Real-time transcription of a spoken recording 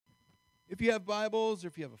If you have Bibles or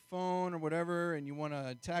if you have a phone or whatever and you want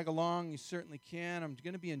to tag along, you certainly can. I'm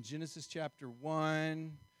going to be in Genesis chapter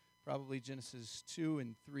 1, probably Genesis 2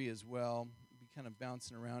 and 3 as well. We'll be kind of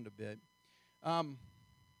bouncing around a bit.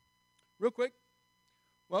 Real quick,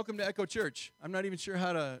 welcome to Echo Church. I'm not even sure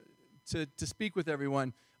how to speak with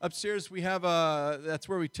everyone. Upstairs we have, that's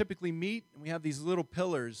where we typically meet, and we have these little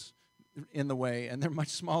pillars in the way, and they're much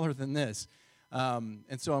smaller than this. And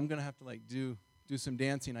so I'm going to have to do some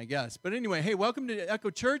dancing, I guess. But anyway, hey, welcome to Echo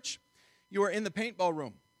Church. You are in the paintball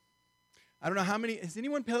room. I don't know how many, has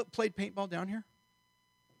anyone played paintball down here?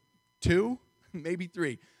 2, maybe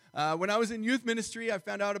 3. When I was in youth ministry, I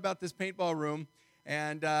found out about this paintball room,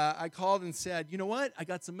 and I called and said, you know what, I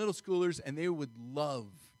got some middle schoolers, and they would love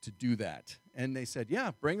to do that. And they said,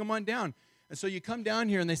 yeah, bring them on down. And so you come down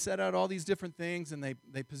here, and they set out all these different things, and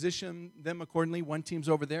they position them accordingly. One team's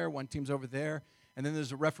over there, one team's over there. And then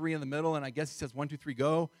there's a referee in the middle, and I guess he says 1, 2, 3,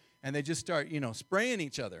 go. And they just start, spraying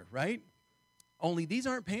each other, right? Only these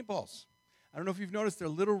aren't paintballs. I don't know if you've noticed, they're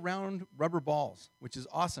little round rubber balls, which is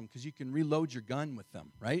awesome because you can reload your gun with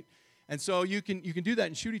them, right? And so you can do that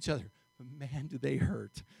and shoot each other. But man, do they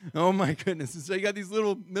hurt. Oh, my goodness. And so you got these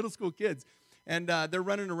little middle school kids, and they're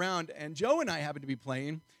running around. And Joe and I happen to be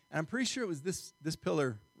playing, and I'm pretty sure it was this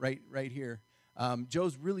pillar right here.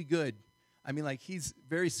 Joe's really good. I mean, he's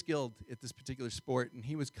very skilled at this particular sport, and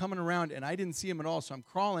he was coming around, and I didn't see him at all, so I'm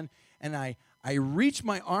crawling, and I reach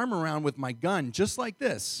my arm around with my gun, just like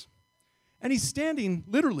this, and he's standing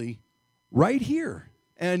literally right here,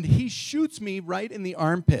 and he shoots me right in the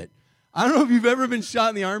armpit. I don't know if you've ever been shot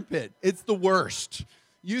in the armpit. It's the worst.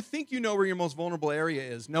 You think you know where your most vulnerable area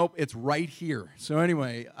is. Nope, it's right here. So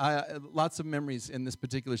anyway, lots of memories in this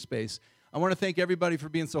particular space. I want to thank everybody for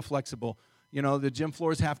being so flexible. The gym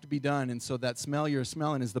floors have to be done, and so that smell you're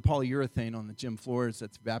smelling is the polyurethane on the gym floors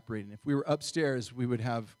that's evaporating. If we were upstairs, we would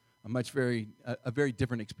have a very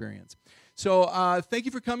different experience. So thank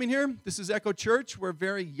you for coming here. This is Echo Church. We're a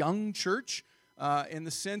very young church in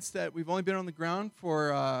the sense that we've only been on the ground for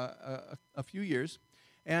a few years,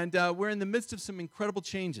 and we're in the midst of some incredible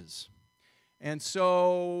changes. And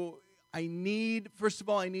so first of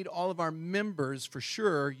all, I need all of our members, for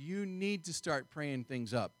sure, you need to start praying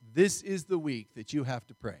things up. This is the week that you have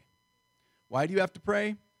to pray. Why do you have to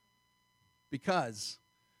pray? Because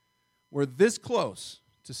we're this close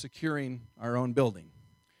to securing our own building.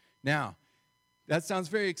 Now, that sounds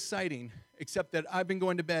very exciting, except that I've been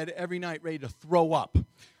going to bed every night ready to throw up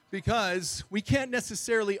because we can't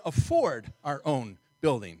necessarily afford our own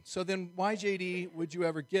building. So then why, JD, would you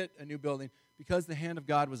ever get a new building? Because the hand of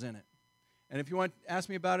God was in it. And if you want to ask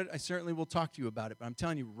me about it, I certainly will talk to you about it. But I'm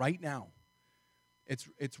telling you right now,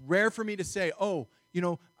 it's rare for me to say,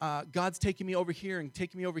 God's taking me over here and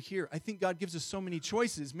taking me over here. I think God gives us so many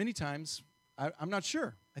choices. Many times, I'm not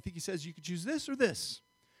sure. I think he says you could choose this or this.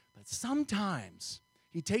 But sometimes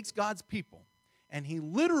he takes God's people and he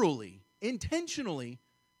literally, intentionally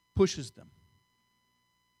pushes them.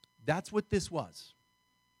 That's what this was.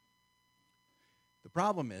 The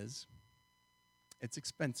problem is, it's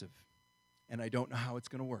expensive. And I don't know how it's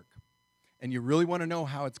going to work. And you really want to know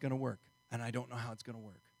how it's going to work. And I don't know how it's going to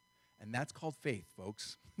work. And that's called faith,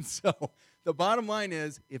 folks. So the bottom line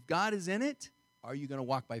is, if God is in it, are you going to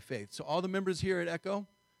walk by faith? So all the members here at Echo,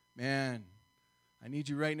 man, I need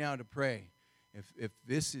you right now to pray. If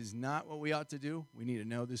this is not what we ought to do, we need to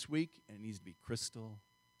know this week, and it needs to be crystal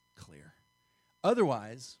clear.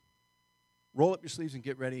 Otherwise, roll up your sleeves and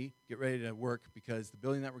get ready to work, because the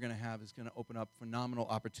building that we're going to have is going to open up phenomenal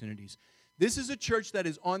opportunities. This is a church that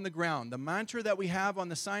is on the ground. The mantra that we have on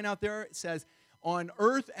the sign out there says, on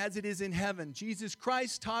earth as it is in heaven. Jesus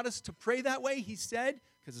Christ taught us to pray that way. He said,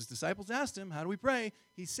 because his disciples asked him, how do we pray?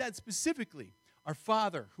 He said specifically, our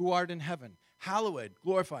Father who art in heaven, hallowed,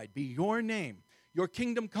 glorified be your name. Your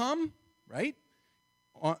kingdom come, right?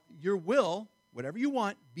 Your will, whatever you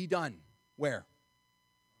want, be done. Where?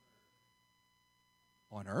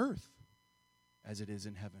 On earth as it is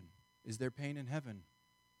in heaven. Is there pain in heaven?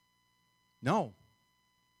 No.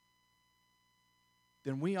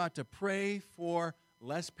 Then we ought to pray for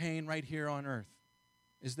less pain right here on earth.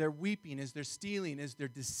 Is there weeping? Is there stealing? Is there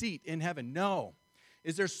deceit in heaven? No.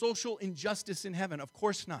 Is there social injustice in heaven? Of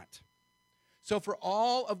course not. So for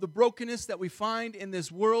all of the brokenness that we find in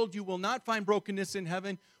this world, you will not find brokenness in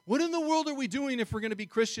heaven. What in the world are we doing if we're going to be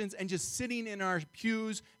Christians and just sitting in our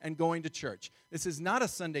pews and going to church? This is not a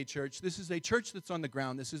Sunday church. This is a church that's on the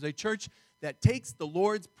ground. This is a church that takes the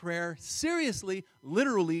Lord's Prayer seriously,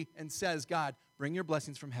 literally, and says, God, bring your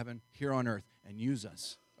blessings from heaven here on earth and use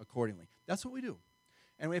us accordingly. That's what we do.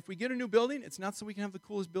 And if we get a new building, it's not so we can have the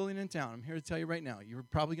coolest building in town. I'm here to tell you right now, you're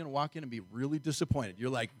probably going to walk in and be really disappointed.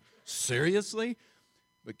 You're like, seriously?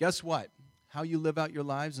 But guess what? How you live out your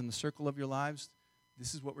lives and the circle of your lives,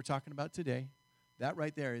 this is what we're talking about today. That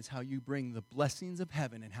right there is how you bring the blessings of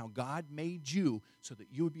heaven and how God made you so that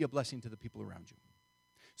you would be a blessing to the people around you.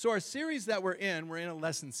 So our series that we're in a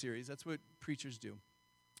lesson series. That's what preachers do.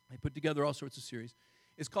 They put together all sorts of series.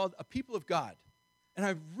 It's called A People of God. And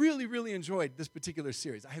I've really, really enjoyed this particular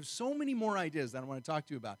series. I have so many more ideas that I want to talk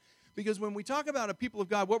to you about. Because when we talk about a people of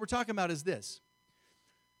God, what we're talking about is this.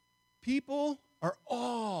 People are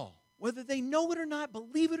all, whether they know it or not,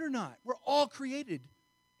 believe it or not, we're all created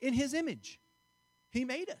in His image. He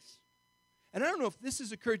made us. And I don't know if this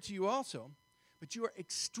has occurred to you also, but you are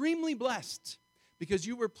extremely blessed because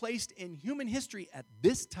you were placed in human history at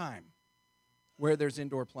this time where there's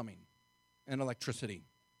indoor plumbing and electricity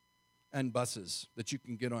and buses that you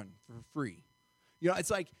can get on for free. You know,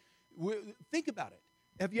 it's like, think about it.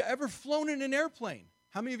 Have you ever flown in an airplane?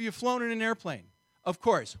 How many of you have flown in an airplane? Of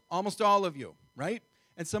course, almost all of you, right?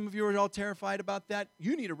 And some of you are all terrified about that.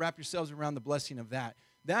 You need to wrap yourselves around the blessing of that.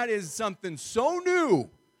 That is something so new.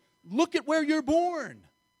 Look at where you're born.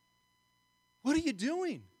 What are you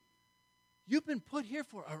doing? You've been put here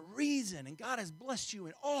for a reason, and God has blessed you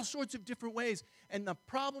in all sorts of different ways. And the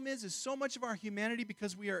problem is so much of our humanity,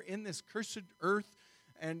 because we are in this cursed earth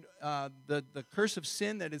and the curse of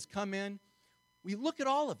sin that has come in, we look at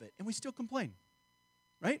all of it, and we still complain,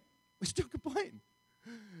 right? We still complain.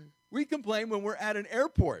 We complain when we're at an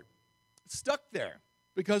airport, stuck there,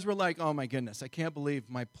 because we're like, oh, my goodness, I can't believe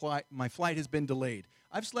my flight has been delayed.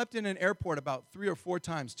 I've slept in an airport about 3 or 4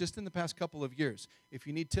 times just in the past couple of years. If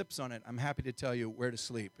you need tips on it, I'm happy to tell you where to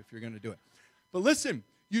sleep if you're going to do it. But listen,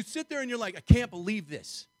 you sit there and you're like, I can't believe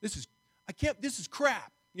this. This is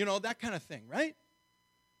crap. You know, that kind of thing, right?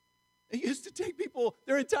 It used to take people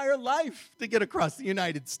their entire life to get across the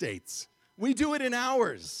United States. We do it in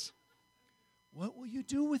hours. What will you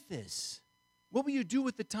do with this? What will you do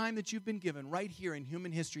with the time that you've been given right here in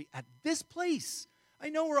human history at this place? I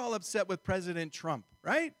know we're all upset with President Trump,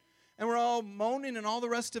 right? And we're all moaning and all the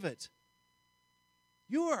rest of it.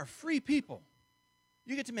 You are free people.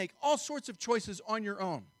 You get to make all sorts of choices on your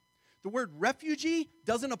own. The word refugee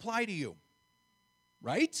doesn't apply to you,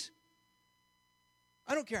 right?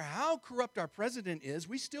 I don't care how corrupt our president is,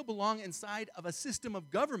 we still belong inside of a system of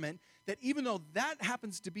government that even though that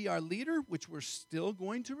happens to be our leader, which we're still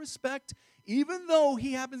going to respect, even though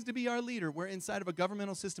he happens to be our leader, we're inside of a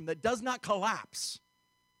governmental system that does not collapse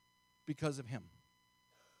because of him.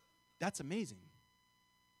 That's amazing.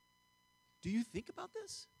 Do you think about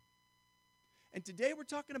this? And today we're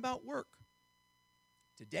talking about work.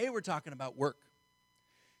 Today we're talking about work.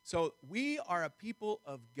 So we are a people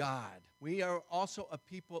of God. We are also a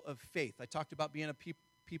people of faith. I talked about being a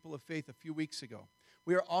people of faith a few weeks ago.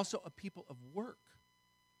 We are also a people of work.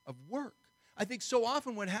 Of work. I think so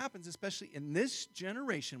often what happens, especially in this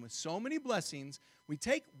generation with so many blessings, we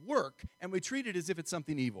take work and we treat it as if it's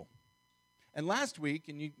something evil. And last week,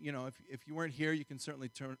 and you know, if you weren't here, you can certainly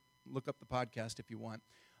look up the podcast if you want.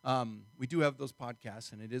 We do have those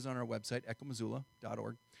podcasts, and it is on our website,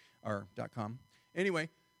 echomissoula.org or .com. Anyway,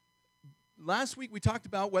 last week we talked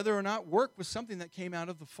about whether or not work was something that came out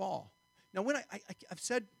of the fall. Now, when I've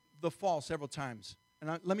said the fall several times,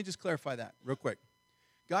 and let me just clarify that real quick.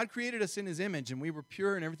 God created us in His image, and we were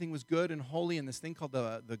pure, and everything was good and holy in this thing called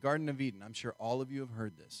the Garden of Eden. I'm sure all of you have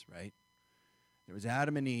heard this, right? There was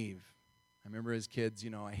Adam and Eve. I remember as kids, you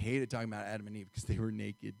know, I hated talking about Adam and Eve because they were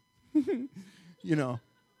naked. You know.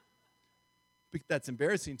 But that's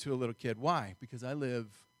embarrassing to a little kid. Why? Because I live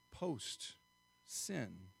post-sin.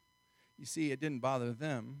 You see, it didn't bother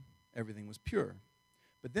them. Everything was pure.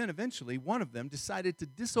 But then eventually, one of them decided to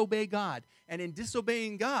disobey God. And in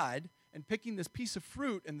disobeying God and picking this piece of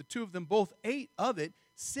fruit, and the two of them both ate of it,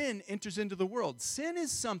 sin enters into the world. Sin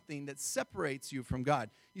is something that separates you from God.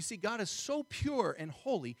 You see, God is so pure and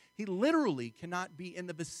holy, He literally cannot be in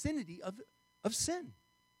the vicinity of sin.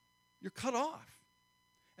 You're cut off.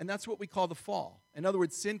 And that's what we call the fall. In other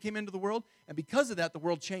words, sin came into the world, and because of that, the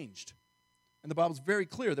world changed. And the Bible's very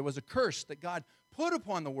clear. There was a curse that God put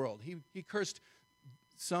upon the world. He cursed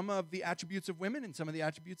some of the attributes of women and some of the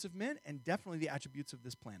attributes of men, and definitely the attributes of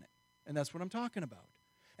this planet. And that's what I'm talking about.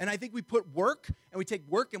 And I think we put work, and we take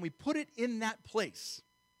work, and we put it in that place.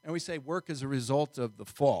 And we say work is a result of the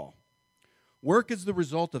fall. Work is the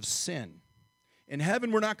result of sin. In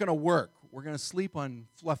heaven, we're not going to work. We're going to sleep on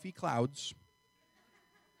fluffy clouds.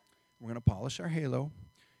 We're going to polish our halo.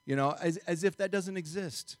 You know, as if that doesn't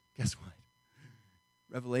exist. Guess what?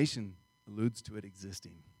 Revelation alludes to it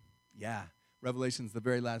existing. Yeah, Revelation's the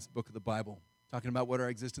very last book of the Bible. talking about what our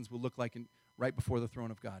existence will look like right before the throne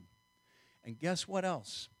of God. And guess what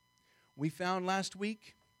else? We found last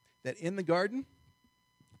week that in the garden,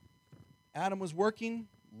 Adam was working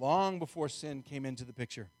long before sin came into the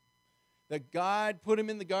picture. That God put him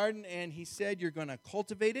in the garden and he said, you're going to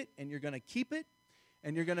cultivate it and you're going to keep it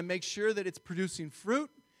and you're going to make sure that it's producing fruit.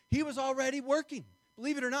 He was already working.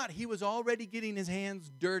 Believe it or not, he was already getting his hands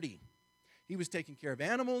dirty. He was taking care of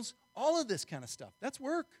animals, all of this kind of stuff. That's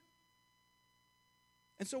work.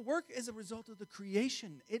 And so work is a result of the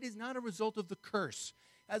creation. It is not a result of the curse.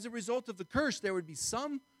 As a result of the curse, there would be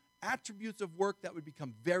some attributes of work that would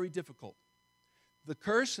become very difficult. The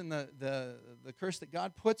curse and the curse that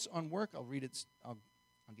God puts on work, I'll read it, I'll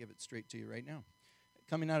give it straight to you right now.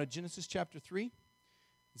 Coming out of Genesis chapter 3,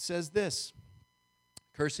 it says this,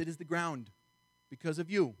 cursed is the ground because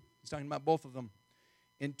of you. He's talking about both of them.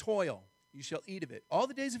 In toil you shall eat of it. All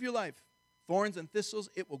the days of your life, thorns and thistles,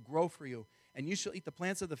 it will grow for you. And you shall eat the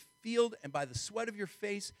plants of the field, and by the sweat of your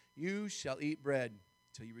face you shall eat bread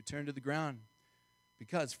till you return to the ground.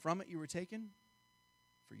 Because from it you were taken,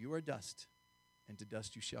 for you are dust, and to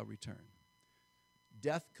dust you shall return.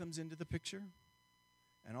 Death comes into the picture,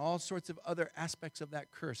 and all sorts of other aspects of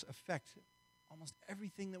that curse affect almost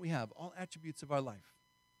everything that we have, all attributes of our life.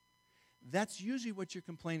 That's usually what you're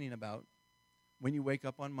complaining about when you wake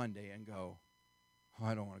up on Monday and go, oh,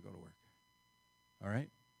 I don't want to go to work. All right?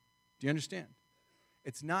 Do you understand?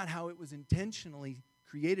 It's not how it was intentionally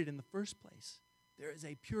created in the first place. There is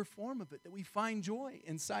a pure form of it that we find joy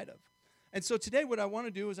inside of. And so today what I want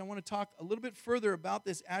to do is I want to talk a little bit further about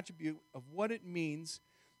this attribute of what it means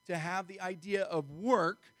to have the idea of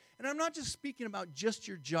work. And I'm not just speaking about just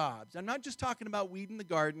your jobs. I'm not just talking about weeding the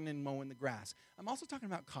garden and mowing the grass. I'm also talking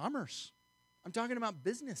about commerce. I'm talking about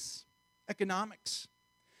business, economics.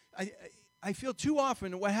 I feel too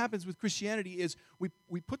often what happens with Christianity is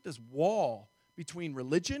we put this wall between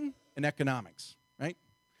religion and economics, right?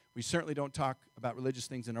 We certainly don't talk about religious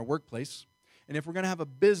things in our workplace. And if we're going to have a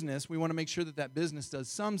business, we want to make sure that that business does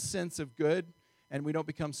some sense of good and we don't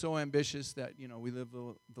become so ambitious that, we live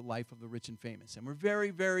the life of the rich and famous. And we're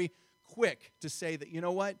very, very quick to say that, you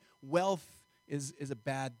know what? Wealth is a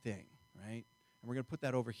bad thing, right? And we're going to put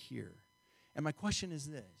that over here. And my question is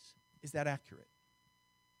this, is that accurate?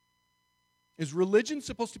 Is religion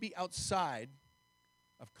supposed to be outside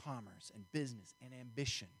of commerce and business and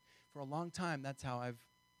ambition? For a long time, that's how I've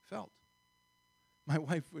felt. My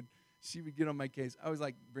wife would get on my case. I always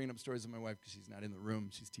like bringing up stories of my wife because she's not in the room.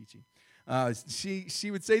 She's teaching.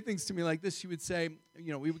 She would say things to me like this. She would say,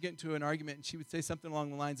 we would get into an argument, and she would say something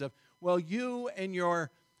along the lines of, well, you and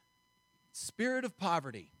your spirit of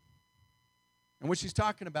poverty. And what she's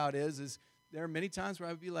talking about is there are many times where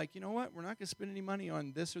I would be like, you know what? We're not going to spend any money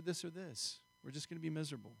on this or this or this. We're just going to be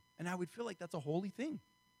miserable. And I would feel like that's a holy thing.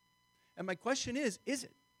 And my question is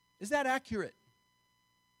it? Is that accurate?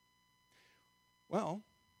 Well,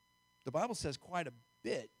 the Bible says quite a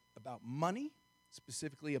bit about money,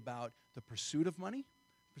 specifically about the pursuit of money,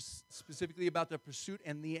 specifically about the pursuit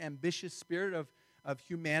and the ambitious spirit of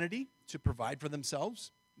humanity to provide for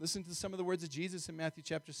themselves. Listen to some of the words of Jesus in Matthew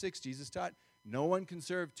chapter 6. Jesus taught, no one can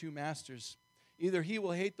serve two masters. Either he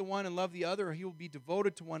will hate the one and love the other, or he will be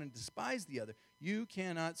devoted to one and despise the other. You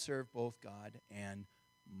cannot serve both God and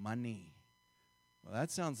money. Well, that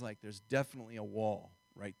sounds like there's definitely a wall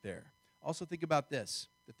right there. Also think about this,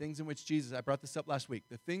 the things in which Jesus, I brought this up last week,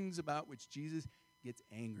 the things about which Jesus gets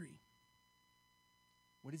angry.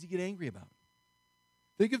 What does he get angry about?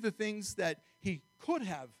 Think of the things that he could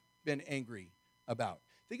have been angry about.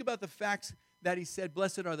 Think about the facts that he said,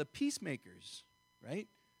 blessed are the peacemakers, right?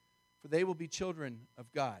 For they will be children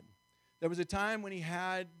of God. There was a time when he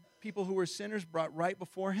had people who were sinners brought right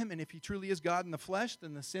before him, and if he truly is God in the flesh,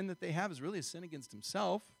 then the sin that they have is really a sin against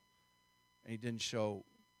himself. And he didn't show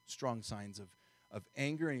strong signs of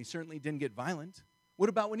anger, and he certainly didn't get violent. What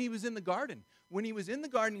about when he was in the garden? When he was in the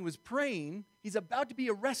garden, he was praying, he's about to be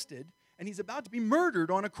arrested, and he's about to be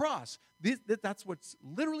murdered on a cross. That's what's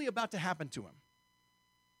literally about to happen to him.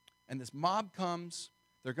 And this mob comes,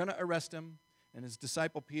 they're going to arrest him, and his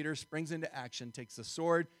disciple Peter springs into action, takes the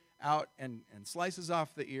sword out and slices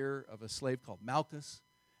off the ear of a slave called Malchus.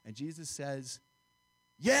 And Jesus says,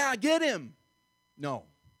 yeah, get him. No,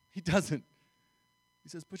 he doesn't. He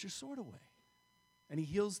says, put your sword away. And he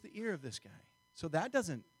heals the ear of this guy. So that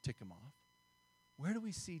doesn't tick him off. Where do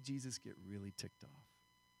we see Jesus get really ticked off?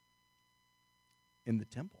 In the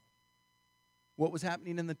temple. What was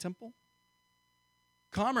happening in the temple?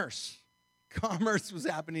 Commerce. Commerce was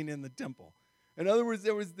happening in the temple. In other words,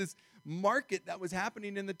 there was this market that was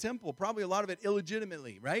happening in the temple, probably a lot of it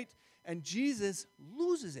illegitimately, right? And Jesus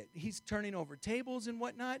loses it. He's turning over tables and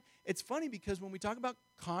whatnot. It's funny because when we talk about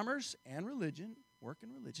commerce and religion, work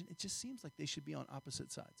and religion, it just seems like they should be on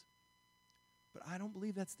opposite sides. But I don't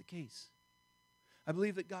believe that's the case. I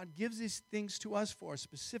believe that God gives these things to us for a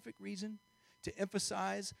specific reason, to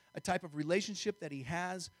emphasize a type of relationship that he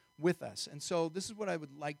has with us. And so this is what I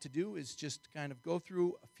would like to do, is just kind of go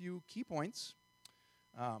through a few key points.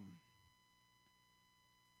 Let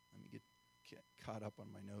me get caught up on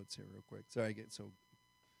my notes here real quick. Sorry, I get so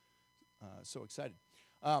excited.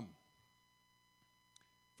 1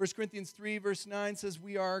 Corinthians 3, verse 9 says,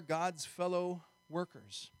 we are God's fellow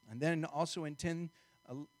workers. And then also in 10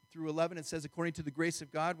 through 11, it says, according to the grace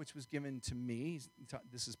of God, which was given to me,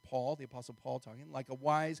 this is Paul, the Apostle Paul talking, like a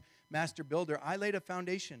wise master builder, I laid a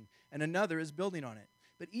foundation, and another is building on it.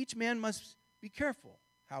 But each man must be careful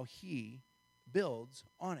how he builds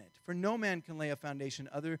on it. For no man can lay a foundation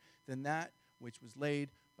other than that which was laid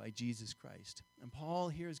by Jesus Christ. And Paul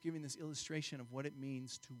here is giving this illustration of what it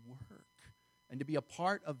means to work and to be a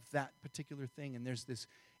part of that particular thing. And there's this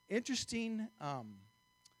interesting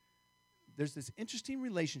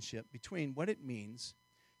relationship between what it means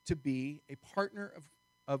to be a partner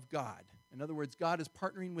of God. In other words, God is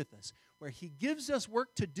partnering with us, where he gives us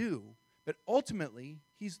work to do, but ultimately,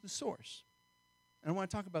 he's the source. And I want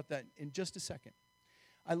to talk about that in just a second.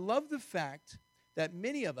 I love the fact that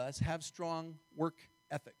many of us have strong work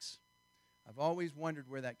ethics. I've always wondered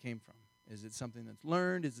where that came from. Is it something that's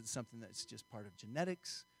learned? Is it something that's just part of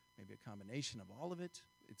genetics? Maybe a combination of all of it.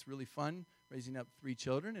 It's really fun raising up 3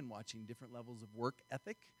 children and watching different levels of work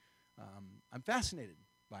ethic. I'm fascinated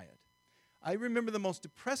by it. I remember the most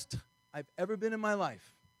depressed I've ever been in my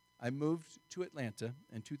life. I moved to Atlanta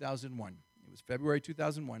in 2001. It was February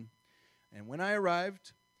 2001. And when I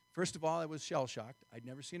arrived, first of all, I was shell-shocked. I'd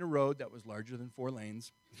never seen a road that was larger than 4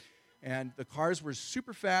 lanes. And the cars were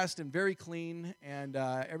super fast and very clean, and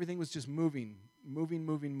everything was just moving.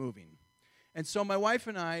 And so my wife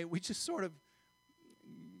and I, we just sort of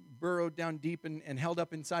burrowed down deep and held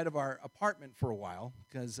up inside of our apartment for a while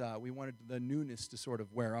because we wanted the newness to sort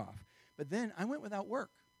of wear off. But then I went without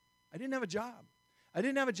work. I didn't have a job. I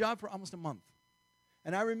didn't have a job for almost a month.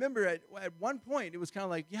 And I remember at one point, it was kind of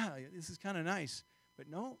like, yeah, this is kind of nice. But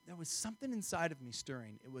no, there was something inside of me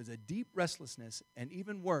stirring. It was a deep restlessness, and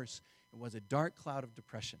even worse, it was a dark cloud of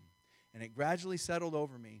depression. And it gradually settled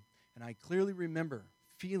over me, and I clearly remember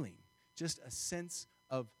feeling just a sense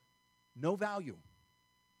of no value.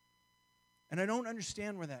 And I don't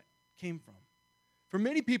understand where that came from. For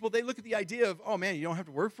many people, they look at the idea of, oh man, you don't have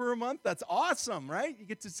to work for a month? That's awesome, right? You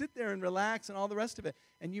get to sit there and relax and all the rest of it.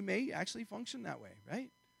 And you may actually function that way, right?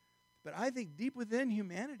 But I think deep within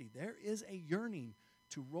humanity, there is a yearning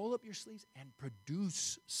to roll up your sleeves and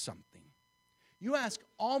produce something. You ask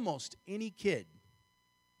almost any kid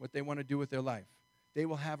what they want to do with their life. They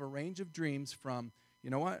will have a range of dreams from, you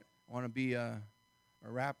know what, I want to be a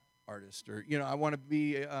rap artist, or, I want to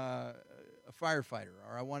be a firefighter,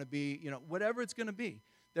 or I want to be, whatever it's going to be.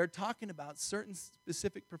 They're talking about certain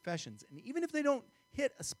specific professions. And even if they don't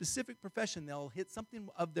hit a specific profession, they'll hit something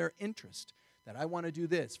of their interest, that I want to do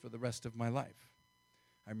this for the rest of my life.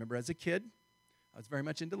 I remember as a kid, I was very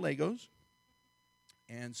much into Legos.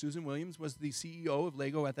 And Susan Williams was the CEO of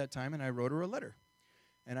Lego at that time, and I wrote her a letter.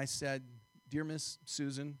 And I said, Dear Miss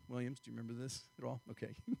Susan Williams, do you remember this at all?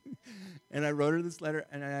 Okay. And I wrote her this letter,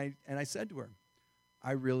 and I said to her,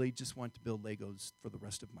 I really just want to build Legos for the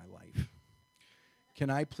rest of my life. Can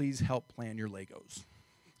I please help plan your Legos?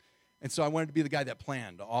 And so I wanted to be the guy that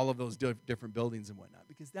planned all of those different buildings and whatnot,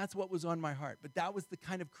 because that's what was on my heart. But that was the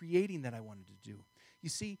kind of creating that I wanted to do. You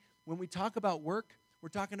see, when we talk about work, we're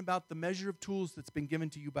talking about the measure of tools that's been given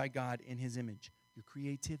to you by God in his image. Your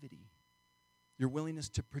creativity, your willingness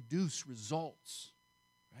to produce results,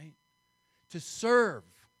 right? To serve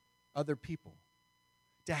other people,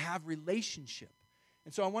 to have relationship.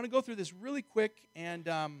 And so I want to go through this really quick, and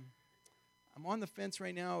I'm on the fence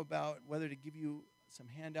right now about whether to give you some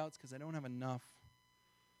handouts because I don't have enough.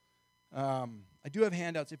 I do have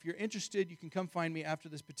handouts. If you're interested, you can come find me after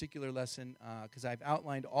this particular lesson because I've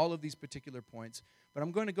outlined all of these particular points. But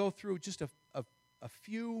I'm going to go through just a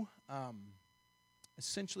few,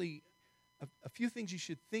 essentially, a few things you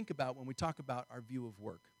should think about when we talk about our view of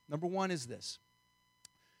work. Number one is this.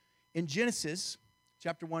 In Genesis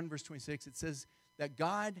chapter 1, verse 26, it says that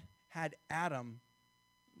God had Adam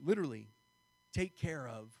literally take care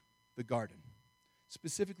of the garden,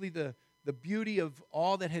 specifically the beauty of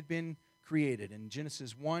all that had been created. In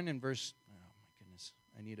Genesis 1 and verse, oh my goodness,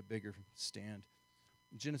 I need a bigger stand.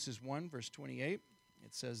 In Genesis 1, verse 28,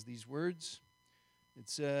 it says these words. It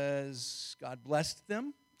says, God blessed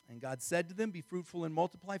them, And God said to them, "Be fruitful and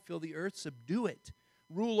multiply, fill the earth, subdue it.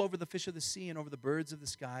 Rule over the fish of the sea and over the birds of the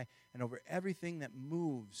sky and over everything that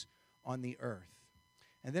moves on the earth."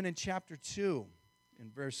 And then in chapter 2,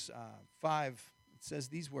 in verse 5, it says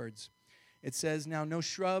these words. It says, "Now no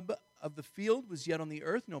shrub of the field was yet on the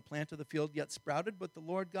earth, no plant of the field yet sprouted, but the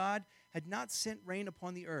Lord God had not sent rain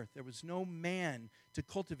upon the earth. There was no man to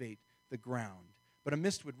cultivate the ground. But a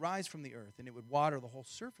mist would rise from the earth, and it would water the whole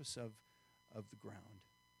surface of the ground.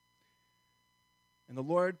 And the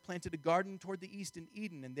Lord planted a garden toward the east in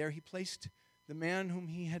Eden, and there he placed the man whom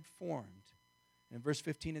he had formed." And in verse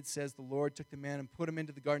 15 it says, "The Lord took the man and put him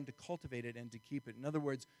into the garden to cultivate it and to keep it." In other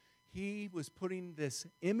words, he was putting this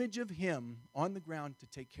image of him on the ground to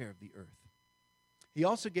take care of the earth. He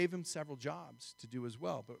also gave him several jobs to do as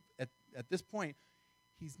well. But at this point,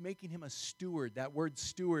 he's making him a steward. That word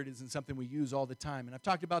steward isn't something we use all the time. And I've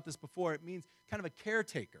talked about this before. It means kind of a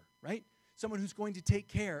caretaker, right? Someone who's going to take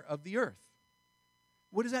care of the earth.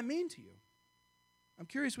 What does that mean to you? I'm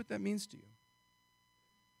curious what that means to you.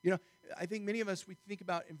 You know, I think many of us, we think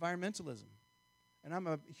about environmentalism. And I'm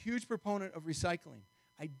a huge proponent of recycling.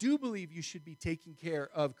 I do believe you should be taking care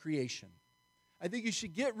of creation. I think you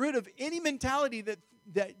should get rid of any mentality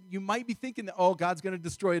that you might be thinking that, oh, God's going to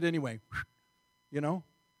destroy it anyway. You know?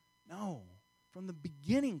 No. From the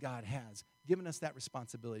beginning, God has given us that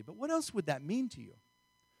responsibility. But what else would that mean to you?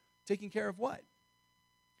 Taking care of what?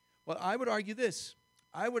 Well, I would argue this.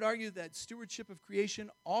 I would argue that stewardship of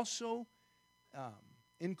creation also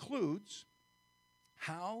includes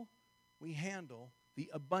how we handle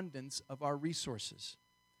the abundance of our resources.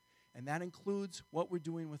 And that includes what we're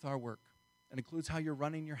doing with our work. It includes how you're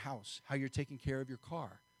running your house, how you're taking care of your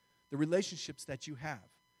car, the relationships that you have.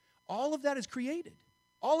 All of that is created.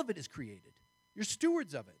 All of it is created. You're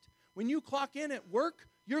stewards of it. When you clock in at work,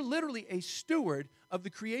 you're literally a steward of the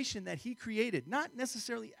creation that he created. Not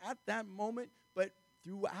necessarily at that moment, but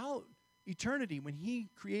throughout eternity. When he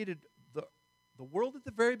created the world at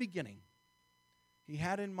the very beginning, he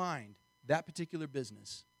had in mind that particular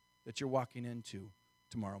business that you're walking into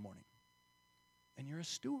tomorrow morning. And you're a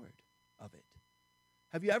steward of it.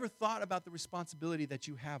 Have you ever thought about the responsibility that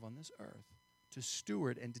you have on this earth to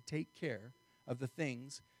steward and to take care of the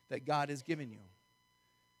things that God has given you?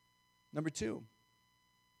 Number 2,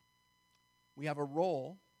 we have a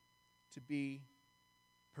role to be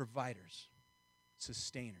providers,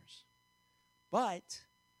 sustainers. But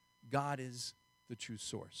God is the true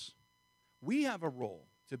source. We have a role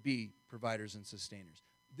to be providers and sustainers.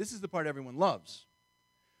 This is the part everyone loves.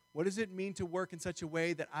 What does it mean to work in such a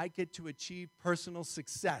way that I get to achieve personal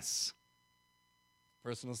success?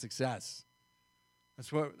 Personal success.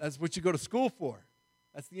 That's what you go to school for.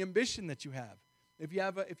 That's the ambition that you have. If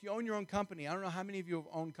you own your own company, I don't know how many of you have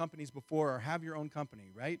owned companies before or have your own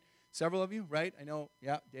company, right? Several of you, right? I know,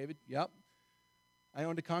 yeah, David, yep. I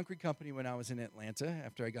owned a concrete company when I was in Atlanta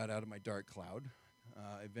after I got out of my dark cloud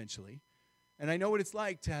eventually. And I know what it's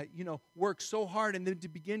like to, work so hard and then to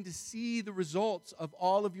begin to see the results of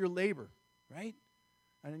all of your labor, right?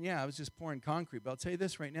 And yeah, I was just pouring concrete. But I'll tell you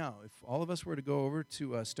this right now. If all of us were to go over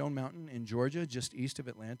to Stone Mountain in Georgia, just east of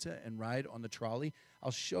Atlanta, and ride on the trolley,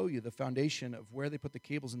 I'll show you the foundation of where they put the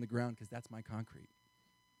cables in the ground, because that's my concrete.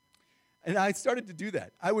 And I started to do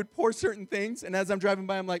that. I would pour certain things, and as I'm driving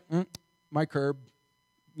by, I'm like, my curb.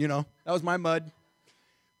 That was my mud.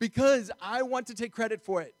 Because I want to take credit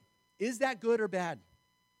for it. Is that good or bad?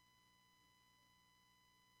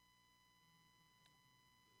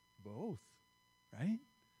 Both, right?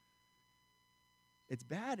 It's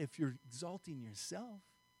bad if you're exalting yourself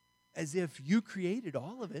as if you created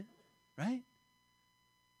all of it, right?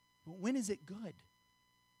 But when is it good?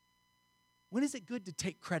 When is it good to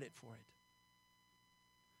take credit for it?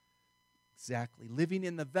 Exactly. Living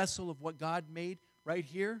in the vessel of what God made right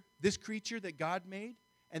here, this creature that God made,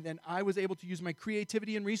 and then I was able to use my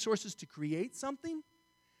creativity and resources to create something.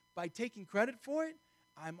 By taking credit for it,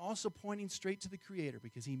 I'm also pointing straight to the Creator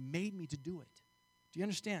because He made me to do it. Do you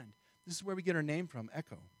understand? This is where we get our name from,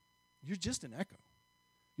 echo. You're just an echo.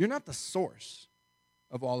 You're not the source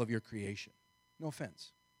of all of your creation. No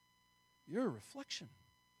offense. You're a reflection.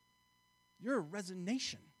 You're a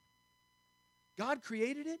resonation. God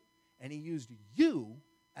created it, and He used you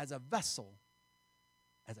as a vessel,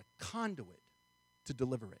 as a conduit to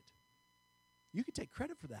deliver it. You can take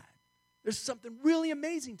credit for that. There's something really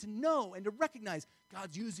amazing to know and to recognize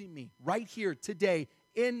God's using me right here today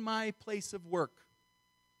in my place of work.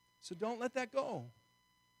 So don't let that go.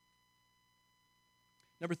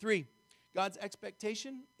 Number 3, God's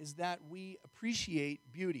expectation is that we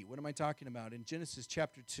appreciate beauty. What am I talking about? In Genesis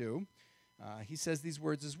chapter 2, He says these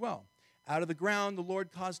words as well. Out of the ground the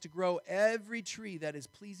Lord caused to grow every tree that is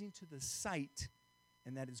pleasing to the sight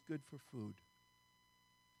and that is good for food.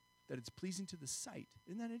 That it's pleasing to the sight.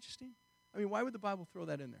 Isn't that interesting? I mean, why would the Bible throw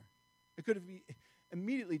that in there? It could have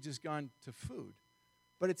immediately just gone to food.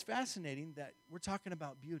 But it's fascinating that we're talking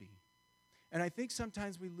about beauty. And I think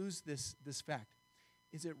sometimes we lose this fact.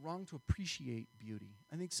 Is it wrong to appreciate beauty?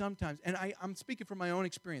 I think sometimes, and I'm speaking from my own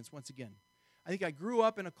experience once again. I think I grew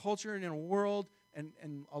up in a culture and in a world, and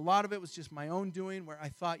a lot of it was just my own doing, where I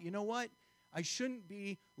thought, you know what? I shouldn't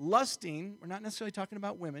be lusting, we're not necessarily talking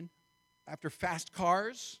about women, after fast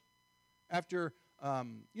cars, after,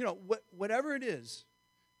 whatever it is.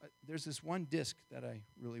 There's this one disc that I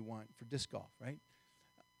really want for disc golf, right?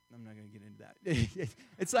 I'm not going to get into that.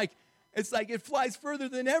 It's like it flies further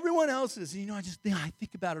than everyone else's. And, I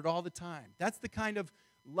think about it all the time. That's the kind of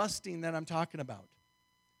lusting that I'm talking about.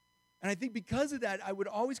 And I think because of that, I would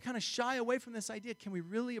always kind of shy away from this idea. Can we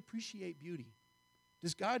really appreciate beauty?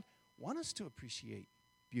 Does God want us to appreciate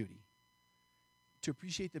beauty? To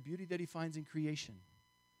appreciate the beauty that he finds in creation?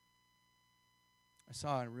 I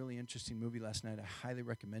saw a really interesting movie last night. I highly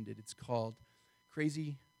recommend it. It's called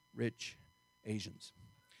Crazy Rich Asians.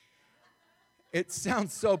 It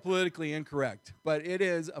sounds so politically incorrect, but it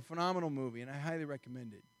is a phenomenal movie, and I highly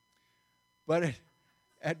recommend it. But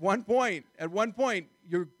at one point,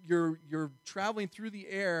 you're traveling through the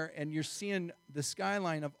air, and you're seeing the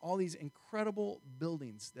skyline of all these incredible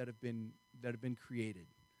buildings that have been created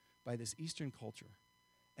by this Eastern culture,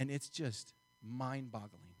 and it's just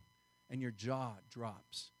mind-boggling, and your jaw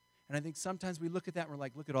drops. And I think sometimes we look at that and we're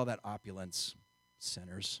like, look at all that opulence,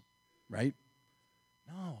 sinners, right?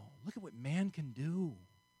 No, look at what man can do.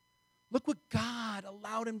 Look what God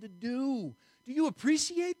allowed him to do. Do you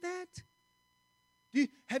appreciate that?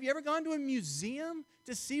 Have you ever gone to a museum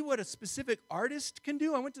to see what a specific artist can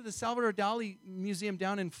do? I went to the Salvador Dali Museum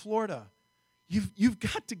down in Florida. You've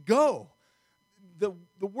got to go. The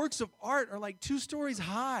works of art are like 2 stories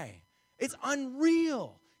high. It's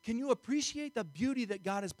unreal. Can you appreciate the beauty that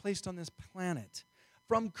God has placed on this planet?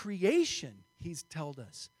 From creation, he's told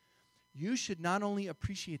us. You should not only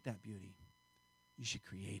appreciate that beauty, you should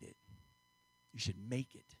create it. You should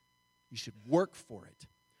make it. You should work for it.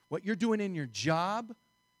 What you're doing in your job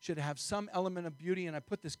should have some element of beauty. And I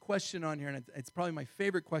put this question on here, and it's probably my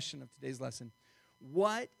favorite question of today's lesson.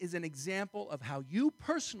 What is an example of how you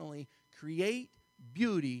personally create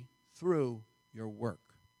beauty through your work?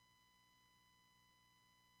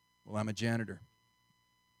 Well, I'm a janitor.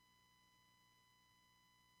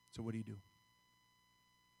 So what do you do?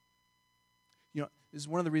 This is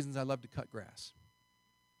one of the reasons I love to cut grass.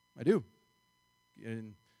 I do.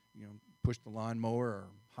 And, push the lawnmower or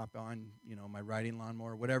hop on, my riding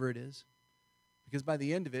lawnmower, whatever it is. Because by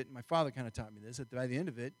the end of it, my father kind of taught me this, that by the end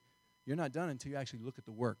of it, you're not done until you actually look at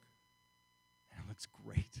the work. And it looks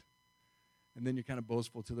great. And then you're kind of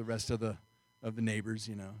boastful to the rest of the neighbors,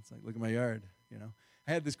 It's like, look at my yard,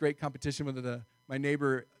 I had this great competition with my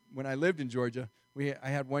neighbor when I lived in Georgia. I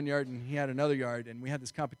had one yard and he had another yard, and we had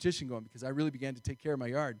this competition going because I really began to take care of my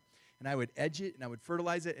yard. And I would edge it, and I would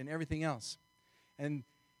fertilize it, and everything else. And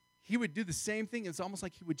he would do the same thing. It's almost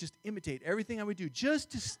like he would just imitate everything I would do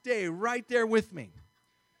just to stay right there with me.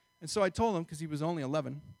 And so I told him, because he was only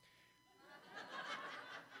 11,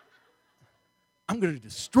 I'm going to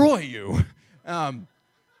destroy you. And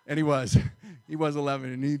he was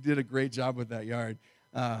 11, and he did a great job with that yard.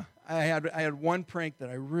 I had one prank that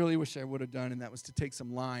I really wish I would have done, and that was to take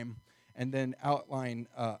some lime and then outline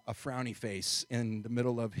a frowny face in the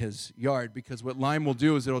middle of his yard, because what lime will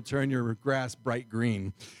do is it'll turn your grass bright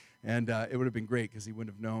green. And it would have been great because he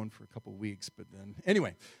wouldn't have known for a couple weeks. But then,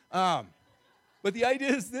 anyway. But the idea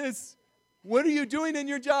is this. What are you doing in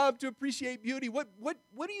your job to appreciate beauty? What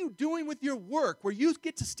are you doing with your work where you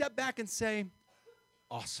get to step back and say,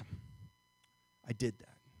 awesome, I did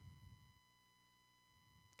that.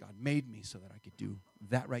 God made me so that I could do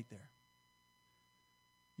that right there.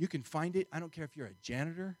 You can find it. I don't care if you're a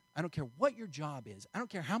janitor. I don't care what your job is. I don't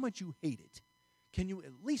care how much you hate it. Can you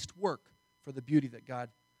at least work for the beauty that God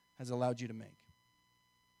has allowed you to make?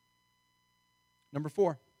 Number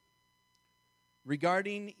 4,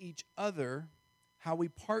 regarding each other, how we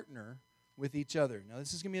partner with each other. Now,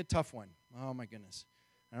 this is going to be a tough one. Oh, my goodness.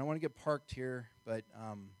 I don't want to get parked here, but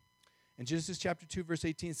in Genesis chapter 2, verse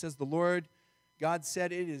 18, it says, the Lord God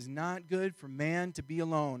said, it is not good for man to be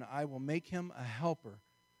alone. I will make him a helper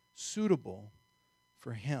suitable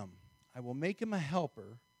for him. I will make him a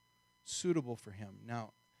helper suitable for him.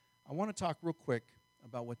 Now, I want to talk real quick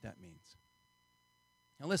about what that means.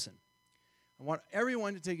 Now, listen. I want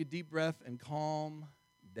everyone to take a deep breath and calm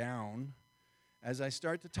down as I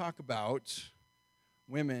start to talk about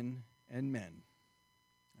women and men.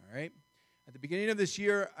 All right? At the beginning of this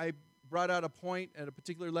year, I brought out a point at a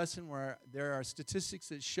particular lesson where there are statistics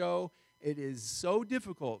that show it is so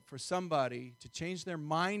difficult for somebody to change their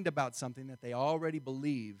mind about something that they already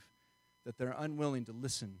believe that they're unwilling to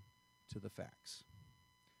listen to the facts.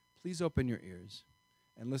 Please open your ears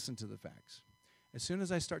and listen to the facts. As soon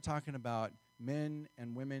as I start talking about men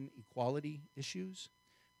and women equality issues,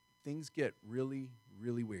 things get really,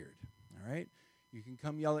 really weird. All right? You can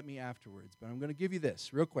come yell at me afterwards, but I'm going to give you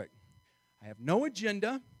this real quick. I have no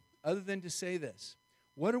agenda other than to say this.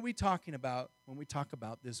 What are we talking about when we talk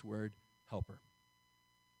about this word helper?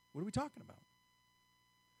 What are we talking about?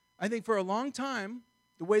 I think for a long time,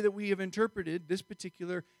 the way that we have interpreted this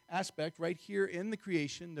particular aspect right here in the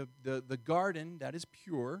creation, the garden that is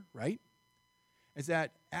pure, right, is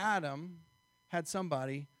that Adam had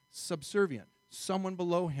somebody subservient, someone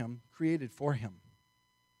below him created for him.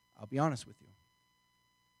 I'll be honest with you.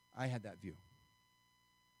 I had that view.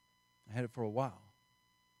 I had it for a while.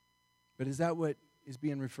 But is that what is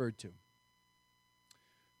being referred to?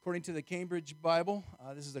 According to the Cambridge Bible,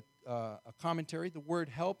 this is a commentary. The word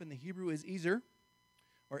help in the Hebrew is ezer,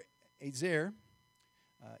 or ezer,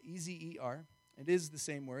 E-Z-E-R. It is the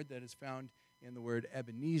same word that is found in the word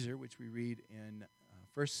Ebenezer, which we read in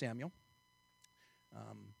 1 Samuel.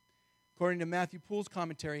 According to Matthew Poole's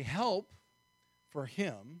commentary, help for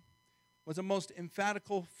him was a most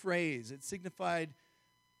emphatical phrase. It signified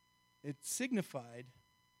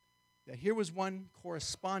that here was one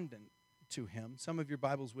correspondent to him. Some of your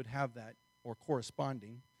Bibles would have that, or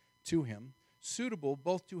corresponding to him, suitable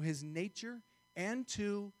both to his nature and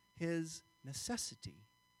to his necessity.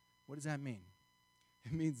 What does that mean?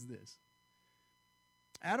 It means this.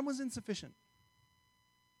 Adam was insufficient.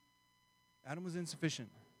 Adam was insufficient.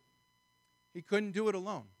 He couldn't do it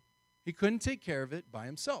alone. He couldn't take care of it by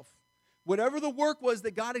himself. Whatever the work was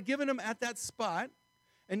that God had given him at that spot,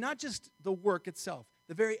 and not just the work itself,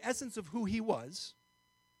 the very essence of who he was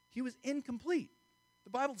incomplete. The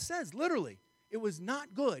Bible says, literally, it was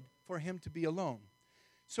not good for him to be alone.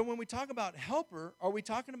 So when we talk about helper, are we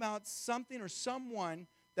talking about something or someone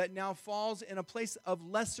that now falls in a place of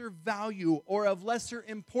lesser value or of lesser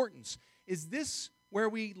importance? Is this where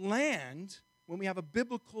we land when we have a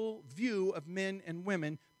biblical view of men and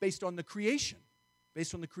women based on the creation?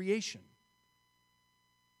 Based on the creation.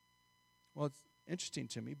 Well, it's interesting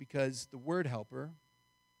to me because the word helper,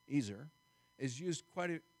 ezer, is used quite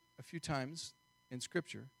a few times in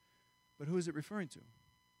Scripture. But who is it referring to?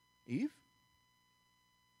 Eve?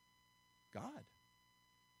 God.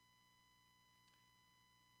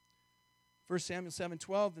 1 Samuel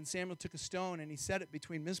 7:12, then Samuel took a stone and he set it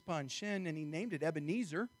between Mizpah and Shin, and he named it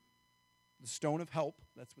Ebenezer, the stone of help.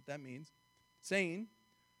 That's what that means. Saying,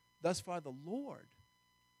 thus far the Lord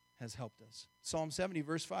has helped us. Psalm 70,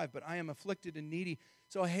 verse 5, but I am afflicted and needy.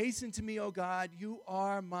 So hasten to me, O God, you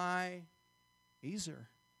are my ezer,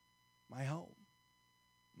 my help,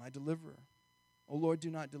 my deliverer. O Lord,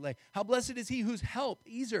 do not delay. How blessed is he whose help,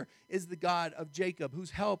 ezer, is the God of Jacob,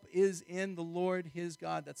 whose help is in the Lord his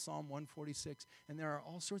God. That's Psalm 146. And there are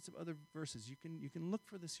all sorts of other verses. You can look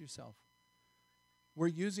for this yourself. We're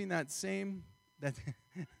using that same...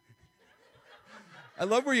 I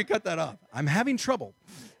love where you cut that off. I'm having trouble.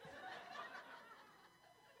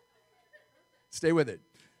 Stay with it.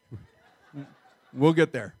 We'll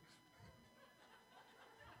get there.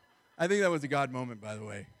 I think that was a God moment, by the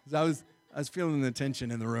way. I was feeling the tension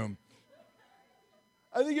in the room.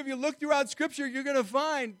 I think if you look throughout Scripture, you're going to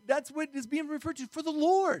find that's what is being referred to for the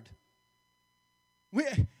Lord.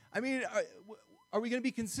 Are we going to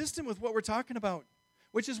be consistent with what we're talking about?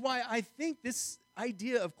 Which is why I think this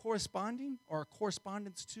idea of corresponding or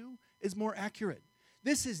correspondence to is more accurate.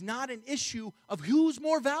 This is not an issue of who's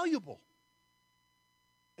more valuable.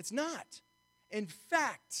 It's not. In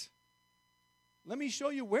fact, let me show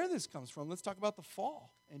you where this comes from. Let's talk about the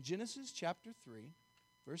fall. In Genesis chapter 3,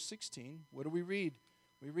 verse 16, what do we read?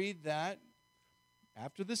 We read that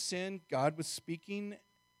after the sin, God was speaking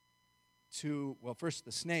to, well, first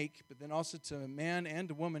the snake, but then also to a man and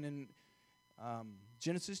a woman. In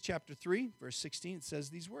Genesis chapter 3, verse 16, it says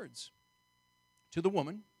these words. To the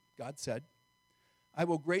woman, God said, I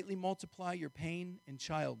will greatly multiply your pain in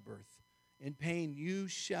childbirth. In pain you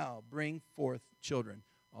shall bring forth children.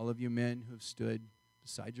 All of you men who have stood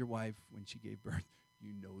beside your wife when she gave birth,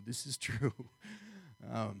 you know this is true.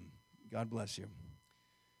 God bless you.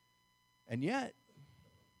 And yet,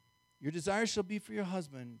 your desire shall be for your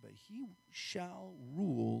husband, but he shall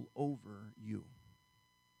rule over you.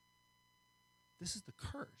 This is the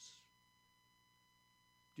curse.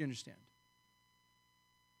 Do you understand?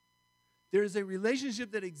 There is a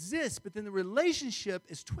relationship that exists, but then the relationship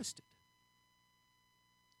is twisted.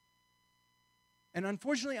 And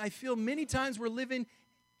unfortunately, I feel many times we're living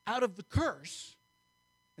out of the curse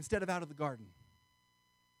instead of out of the garden.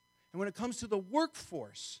 And when it comes to the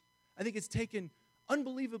workforce, I think it's taken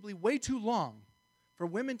unbelievably way too long for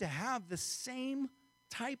women to have the same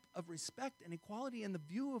type of respect and equality in the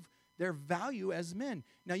view of their value as men.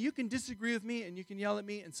 Now, you can disagree with me and you can yell at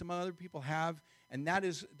me, and some other people have, and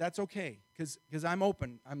that's okay, because I'm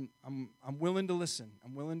open. I'm willing to listen.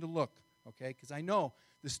 I'm willing to look, okay? Because I know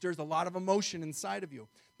this stirs a lot of emotion inside of you.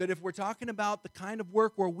 But if we're talking about the kind of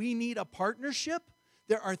work where we need a partnership,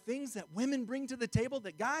 there are things that women bring to the table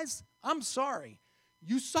that, guys, I'm sorry,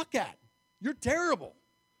 you suck at. You're terrible.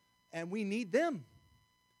 And we need them.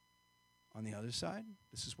 On the other side,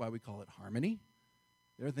 this is why we call it harmony.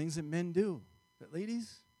 There are things that men do that,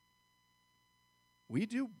 ladies, we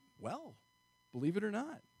do well. Believe it or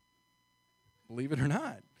not. Believe it or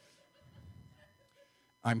not.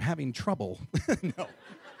 I'm having trouble. No.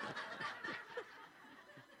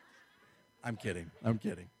 I'm kidding.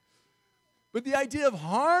 But the idea of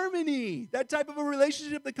harmony, that type of a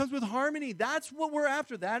relationship that comes with harmony, that's what we're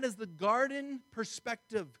after. That is the garden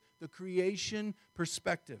perspective, the creation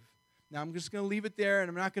perspective. Now, I'm just going to leave it there, and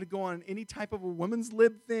I'm not going to go on any type of a women's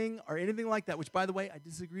lib thing or anything like that, which, by the way, I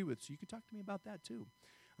disagree with. So you can talk to me about that, too.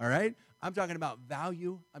 All right? I'm talking about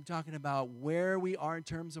value. I'm talking about where we are in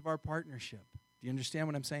terms of our partnership. Do you understand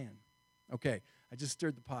what I'm saying? Okay. I just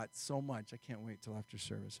stirred the pot so much. I can't wait till after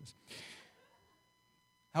services.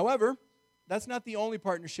 However, that's not the only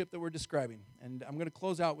partnership that we're describing. And I'm going to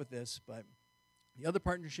close out with this, but the other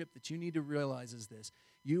partnership that you need to realize is this.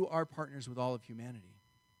 You are partners with all of humanity.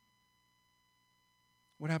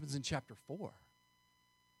 What happens in chapter 4?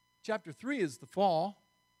 Chapter 3 is the fall.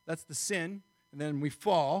 That's the sin. And then we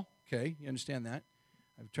fall. Okay, you understand that?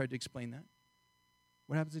 I've tried to explain that.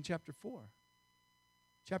 What happens in chapter 4?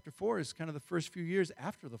 Chapter 4 is kind of the first few years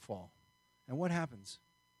after the fall. And what happens?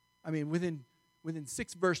 I mean, within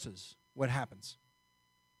 6 verses, what happens?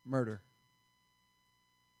 Murder.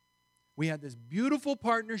 We had this beautiful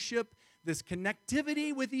partnership, this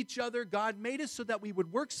connectivity with each other. God made us so that we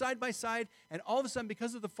would work side by side, and all of a sudden,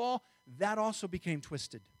 because of the fall, that also became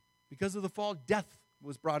twisted. Because of the fall, death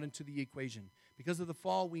was brought into the equation. Because of the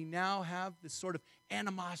fall, we now have this sort of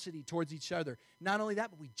animosity towards each other. Not only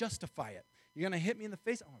that, but we justify it. You're going to hit me in the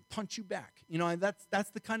face, I'm going to punch you back. You know, and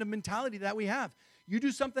that's the kind of mentality that we have. You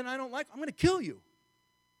do something I don't like, I'm going to kill you.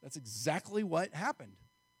 That's exactly what happened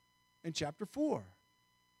in chapter 4.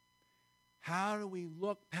 How do we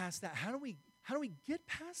look past that? How do we get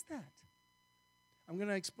past that? I'm going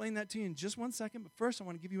to explain that to you in just one second, but first I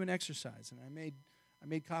want to give you an exercise. And I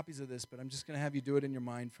made copies of this, but I'm just going to have you do it in your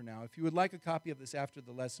mind for now. If you would like a copy of this after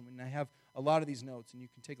the lesson, and I have a lot of these notes, and you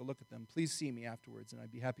can take a look at them, please see me afterwards, and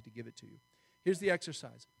I'd be happy to give it to you. Here's the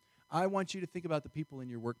exercise. I want you to think about the people in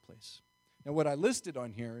your workplace. Now, what I listed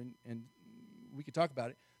on here, and we could talk about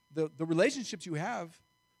it, the relationships you have,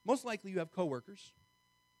 most likely you have coworkers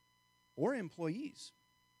or employees.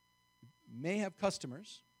 You may have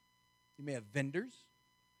customers. You may have vendors,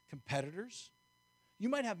 competitors. You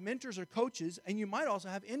might have mentors or coaches, and you might also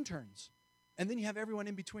have interns. And then you have everyone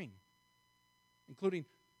in between, including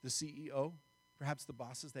the CEO, perhaps the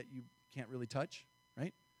bosses that you can't really touch,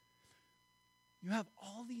 right? You have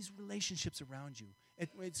all these relationships around you.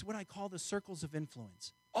 It's what I call the circles of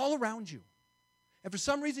influence, all around you. And for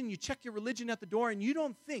some reason, you check your religion at the door, and you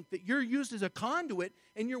don't think that you're used as a conduit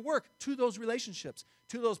in your work to those relationships,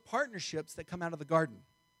 to those partnerships that come out of the garden.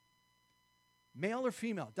 Male or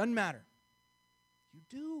female, doesn't matter. You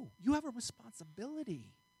do. You have a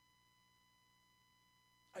responsibility.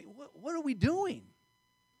 What are we doing?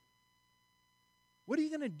 What are you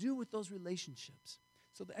going to do with those relationships?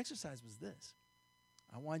 So the exercise was this.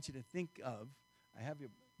 I want you to think of, I have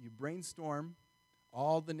you brainstorm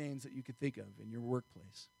all the names that you could think of in your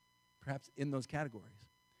workplace, perhaps in those categories.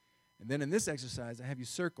 And then in this exercise, I have you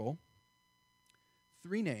circle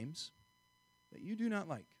 3 names that you do not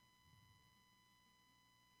like.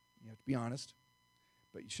 You have to be honest,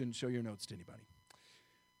 but you shouldn't show your notes to anybody.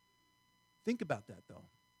 Think about that, though.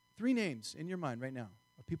 3 names in your mind right now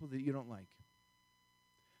of people that you don't like.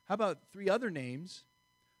 How about 3 other names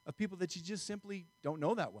of people that you just simply don't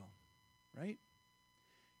know that well, right?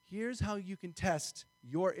 Here's how you can test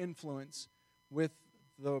your influence with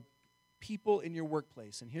the people in your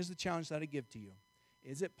workplace. And here's the challenge that I give to you.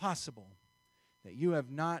 Is it possible that you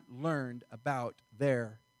have not learned about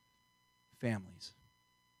their families?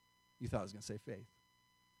 You thought I was going to say faith.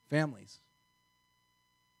 Families.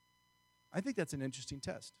 I think that's an interesting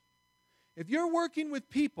test. If you're working with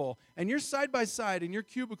people and you're side by side and your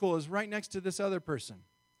cubicle is right next to this other person,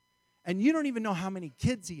 and you don't even know how many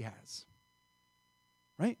kids he has,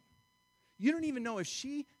 right? You don't even know if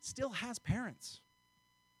she still has parents.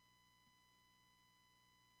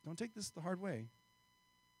 Don't take this the hard way.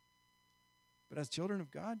 But as children of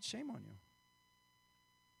God, shame on you.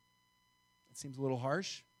 That seems a little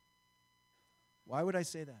harsh. Why would I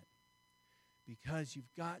say that? Because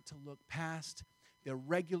you've got to look past the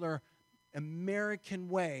regular American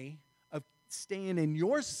way of staying in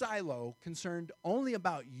your silo, concerned only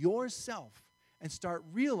about yourself, and start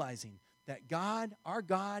realizing that God, our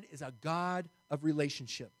God, is a God of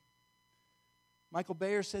relationship. Michael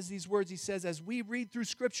Bayer says these words. He says, as we read through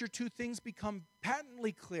Scripture, two things become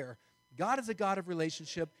patently clear. God is a God of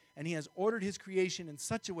relationship, and He has ordered His creation in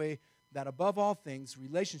such a way that above all things,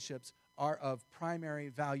 relationships are of primary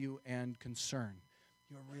value and concern.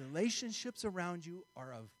 Your relationships around you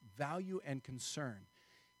are of value and concern.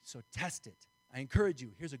 So test it. I encourage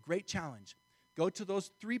you. Here's a great challenge. Go to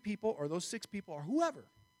those 3 people or those 6 people or whoever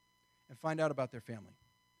and find out about their family.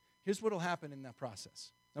 Here's what will happen in that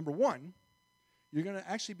process. Number 1, you're going to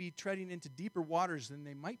actually be treading into deeper waters than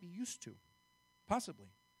they might be used to, possibly.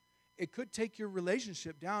 It could take your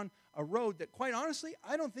relationship down a road that, quite honestly,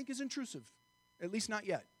 I don't think is intrusive, at least not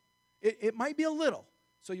yet. It might be a little,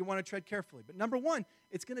 so you want to tread carefully. But number 1,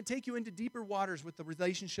 it's going to take you into deeper waters with the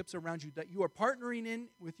relationships around you that you are partnering in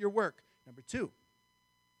with your work. Number 2,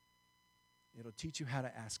 it'll teach you how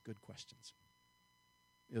to ask good questions.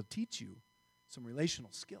 It'll teach you some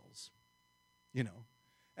relational skills,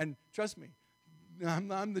 And trust me,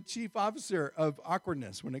 I'm the chief officer of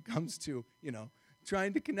awkwardness when it comes to,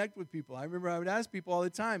 trying to connect with people. I remember I would ask people all the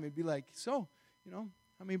time. It'd be like, so,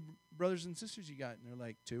 how many brothers and sisters you got? And they're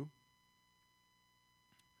like, 2.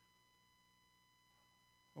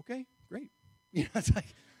 Okay, great. It's like,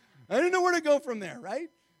 I didn't know where to go from there, right?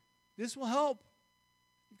 This will help.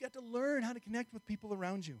 You've got to learn how to connect with people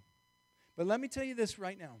around you. But let me tell you this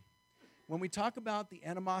right now. When we talk about the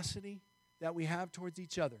animosity that we have towards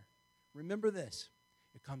each other, remember this.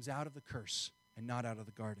 It comes out of the curse and not out of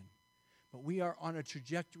the garden. But we are on a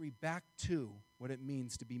trajectory back to what it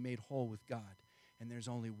means to be made whole with God. And there's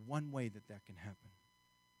only one way that can happen.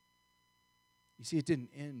 You see, it didn't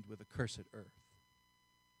end with a cursed earth.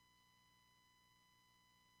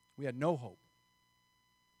 We had no hope.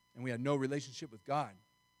 And we had no relationship with God.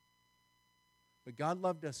 But God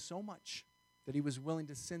loved us so much that He was willing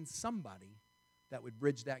to send somebody that would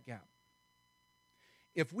bridge that gap.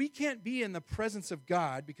 If we can't be in the presence of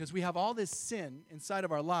God because we have all this sin inside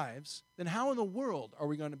of our lives, then how in the world are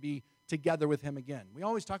we going to be together with Him again? We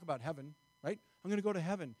always talk about heaven, right? I'm going to go to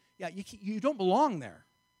heaven. Yeah, you don't belong there.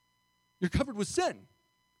 You're covered with sin.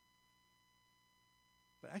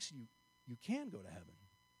 But actually, you can go to heaven.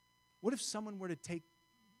 What if someone were to take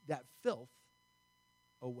that filth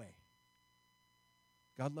away?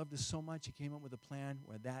 God loved us so much, He came up with a plan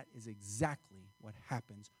where that is exactly what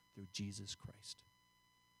happens through Jesus Christ.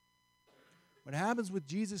 What happens with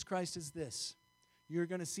Jesus Christ is this. You're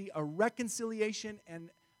going to see a reconciliation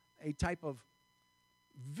and a type of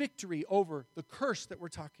victory over the curse that we're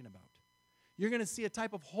talking about. You're going to see a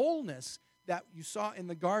type of wholeness that you saw in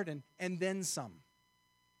the garden and then some.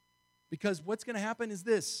 Because what's going to happen is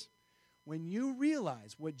this. When you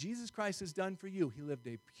realize what Jesus Christ has done for you, He lived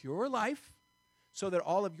a pure life so that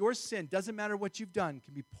all of your sin, doesn't matter what you've done,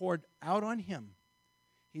 can be poured out on Him.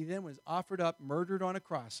 He then was offered up, murdered on a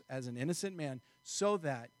cross as an innocent man so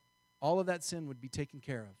that all of that sin would be taken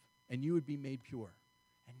care of and you would be made pure.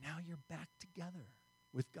 And now you're back together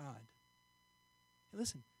with God. Hey,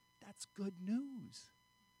 listen, that's good news.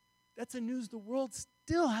 That's a news the world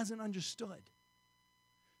still hasn't understood.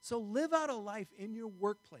 So live out a life in your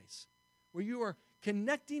workplace where you are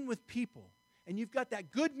connecting with people and you've got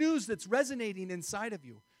that good news that's resonating inside of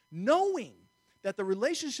you, knowing that the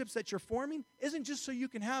relationships that you're forming isn't just so you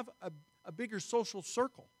can have a bigger social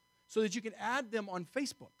circle, so that you can add them on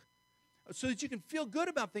Facebook, so that you can feel good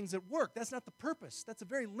about things at work. That's not the purpose. That's a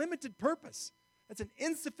very limited purpose. That's an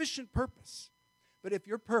insufficient purpose. But if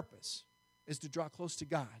your purpose is to draw close to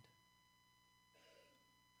God,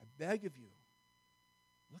 I beg of you,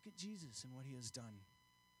 look at Jesus and what He has done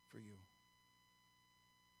for you.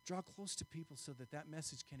 Draw close to people so that that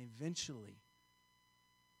message can eventually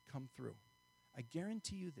come through. I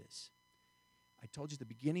guarantee you this. I told you at the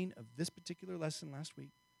beginning of this particular lesson last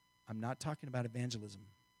week, I'm not talking about evangelism.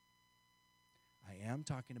 I am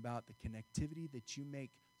talking about the connectivity that you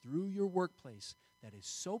make through your workplace that is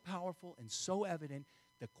so powerful and so evident.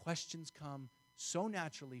 The questions come so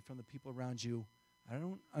naturally from the people around you. I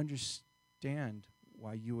don't understand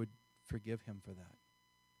why you would forgive him for that.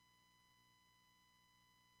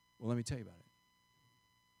 Well, let me tell you about it.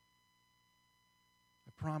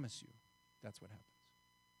 I promise you, that's what happens.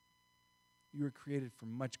 You were created for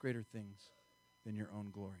much greater things than your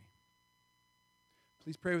own glory.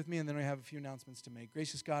 Please pray with me, and then I have a few announcements to make.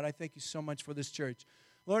 Gracious God, I thank you so much for this church.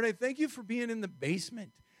 Lord, I thank you for being in the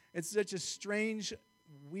basement. It's such a strange,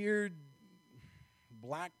 weird,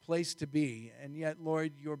 black place to be, and yet,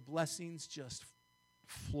 Lord, your blessings just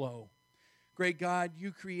flow. Great God,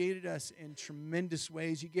 you created us in tremendous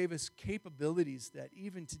ways. You gave us capabilities that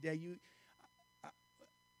even today,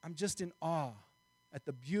 I'm just in awe at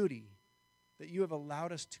the beauty that you have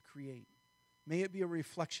allowed us to create. May it be a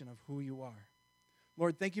reflection of who you are.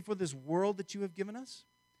 Lord, thank you for this world that you have given us.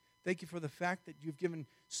 Thank you for the fact that you've given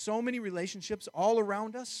so many relationships all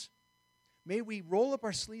around us. May we roll up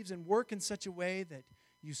our sleeves and work in such a way that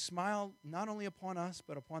you smile not only upon us,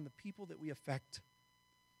 but upon the people that we affect.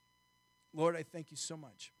 Lord, I thank you so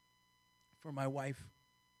much for my wife,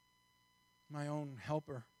 my own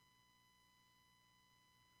helper,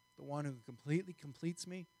 the one who completely completes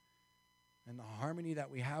me, and the harmony that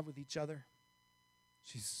we have with each other.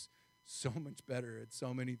 She's so much better at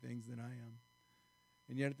so many things than I am.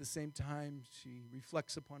 And yet at the same time, she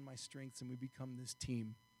reflects upon my strengths and we become this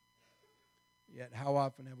team. Yet how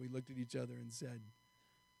often have we looked at each other and said,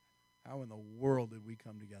 how in the world did we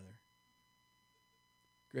come together?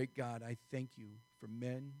 Great God, I thank you for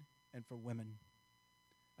men and for women.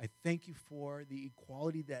 I thank you for the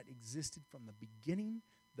equality that existed from the beginning,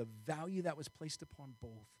 the value that was placed upon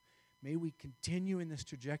both. May we continue in this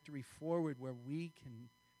trajectory forward where we can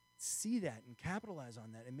see that and capitalize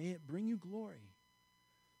on that, and may it bring you glory.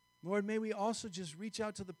 Lord, may we also just reach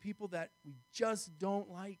out to the people that we just don't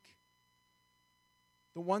like,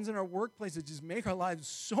 the ones in our workplace that just make our lives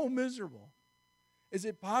so miserable. Is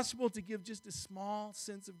it possible to give just a small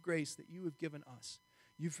sense of grace that you have given us?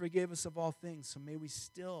 You forgave us of all things, so may we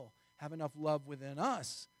still have enough love within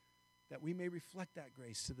us that we may reflect that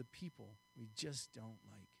grace to the people we just don't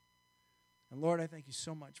like. And Lord, I thank you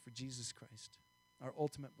so much for Jesus Christ, our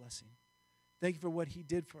ultimate blessing. Thank you for what he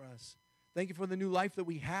did for us. Thank you for the new life that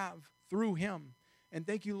we have through him. And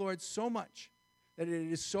thank you, Lord, so much that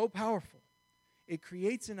it is so powerful. It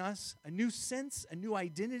creates in us a new sense, a new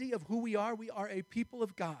identity of who we are. We are a people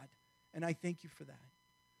of God, and I thank you for that.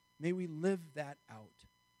 May we live that out.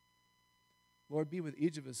 Lord, be with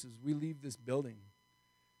each of us as we leave this building.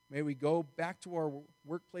 May we go back to our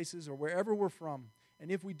workplaces or wherever we're from.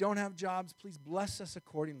 And if we don't have jobs, please bless us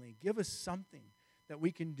accordingly. Give us something that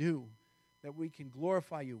we can do, that we can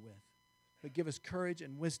glorify you with. But give us courage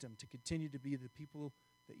and wisdom to continue to be the people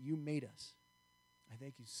that you made us. I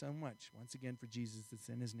thank you so much once again for Jesus. It's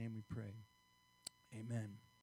in his name we pray. Amen.